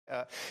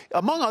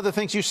Among other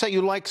things, you say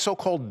you like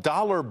so-called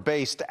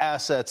dollar-based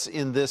assets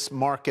in this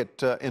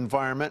market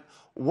environment.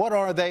 What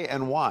are they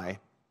and why?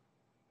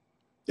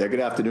 Yeah,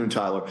 good afternoon,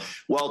 Tyler.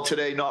 Well,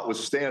 today,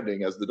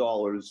 notwithstanding, as the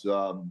dollar's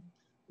gone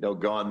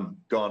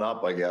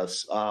up, I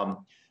guess.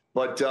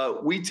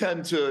 But we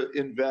tend to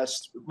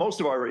invest. Most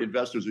of our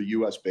investors are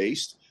U.S.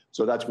 based,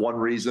 so that's one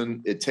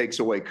reason. It takes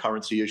away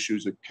currency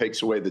issues. It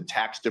takes away the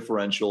tax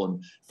differential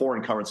in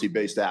foreign currency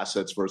based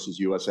assets versus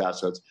U.S.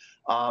 assets.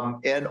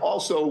 And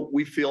also,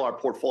 we feel our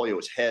portfolio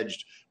is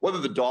hedged. Whether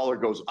the dollar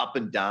goes up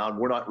and down,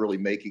 we're not really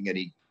making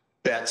any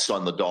bets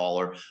on the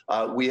dollar.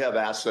 We have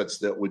assets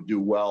that would do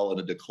well in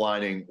a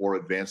declining or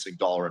advancing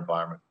dollar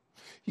environment.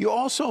 You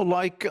also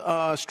like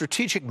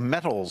strategic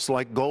metals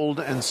like gold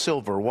and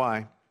silver.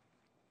 Why?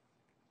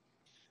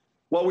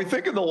 Well, we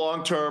think in the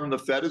long term, the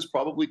Fed is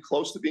probably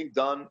close to being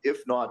done,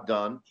 if not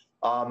done.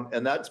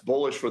 And that's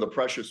bullish for the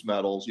precious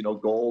metals,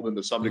 gold and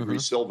to some degree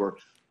silver.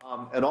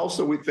 And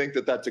also, we think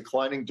that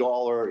declining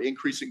dollar,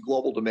 increasing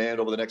global demand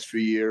over the next few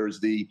years,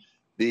 the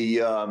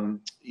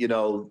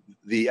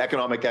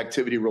economic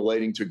activity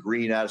relating to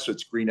green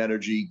assets, green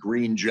energy,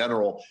 green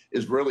general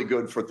is really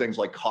good for things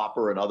like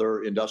copper and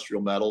other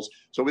industrial metals.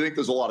 So we think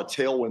there's a lot of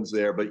tailwinds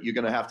there, but you're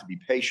going to have to be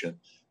patient.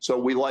 So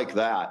we like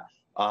that.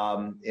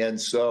 And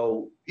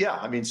so,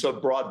 yeah, so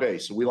broad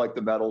base. So we like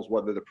the metals,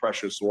 whether they're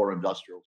precious or industrial.